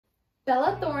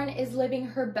Bella Thorne is living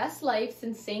her best life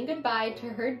since saying goodbye to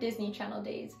her Disney Channel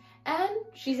days, and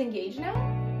she's engaged now?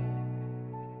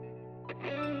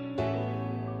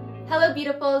 Hello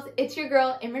beautifuls, it's your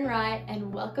girl Imran Rai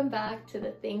and welcome back to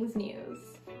The Things News.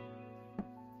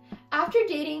 After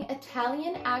dating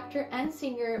Italian actor and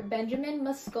singer Benjamin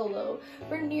Mascolo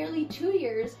for nearly 2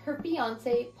 years, her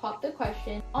fiancé popped the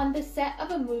question on the set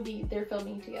of a movie they're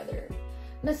filming together.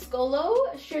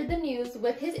 Mascolo shared the news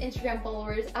with his Instagram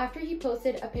followers after he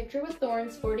posted a picture with Thorne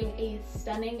sporting a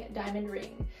stunning diamond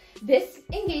ring. This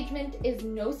engagement is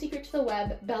no secret to the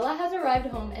web. Bella has arrived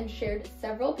home and shared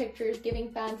several pictures giving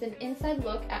fans an inside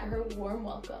look at her warm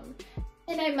welcome.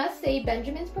 And I must say,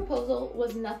 Benjamin's proposal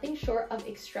was nothing short of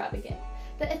extravagant.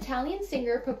 The Italian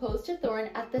singer proposed to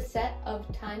Thorne at the set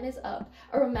of Time Is Up,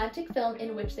 a romantic film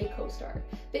in which they co-star.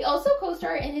 They also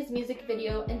co-star in his music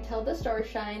video, Until the Stars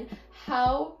Shine.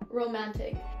 How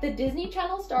romantic. The Disney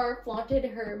Channel star flaunted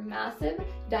her massive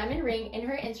diamond ring in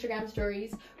her Instagram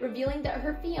stories, revealing that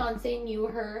her fiancé knew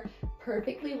her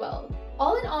perfectly well.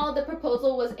 All in all, the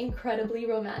proposal was incredibly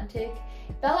romantic.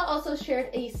 Bella also shared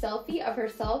a selfie of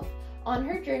herself on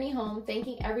her journey home,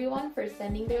 thanking everyone for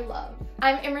sending their love.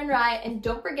 I'm Imran Rai, and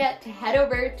don't forget to head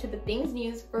over to The Things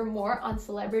News for more on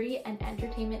celebrity and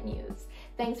entertainment news.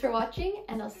 Thanks for watching,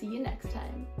 and I'll see you next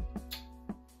time.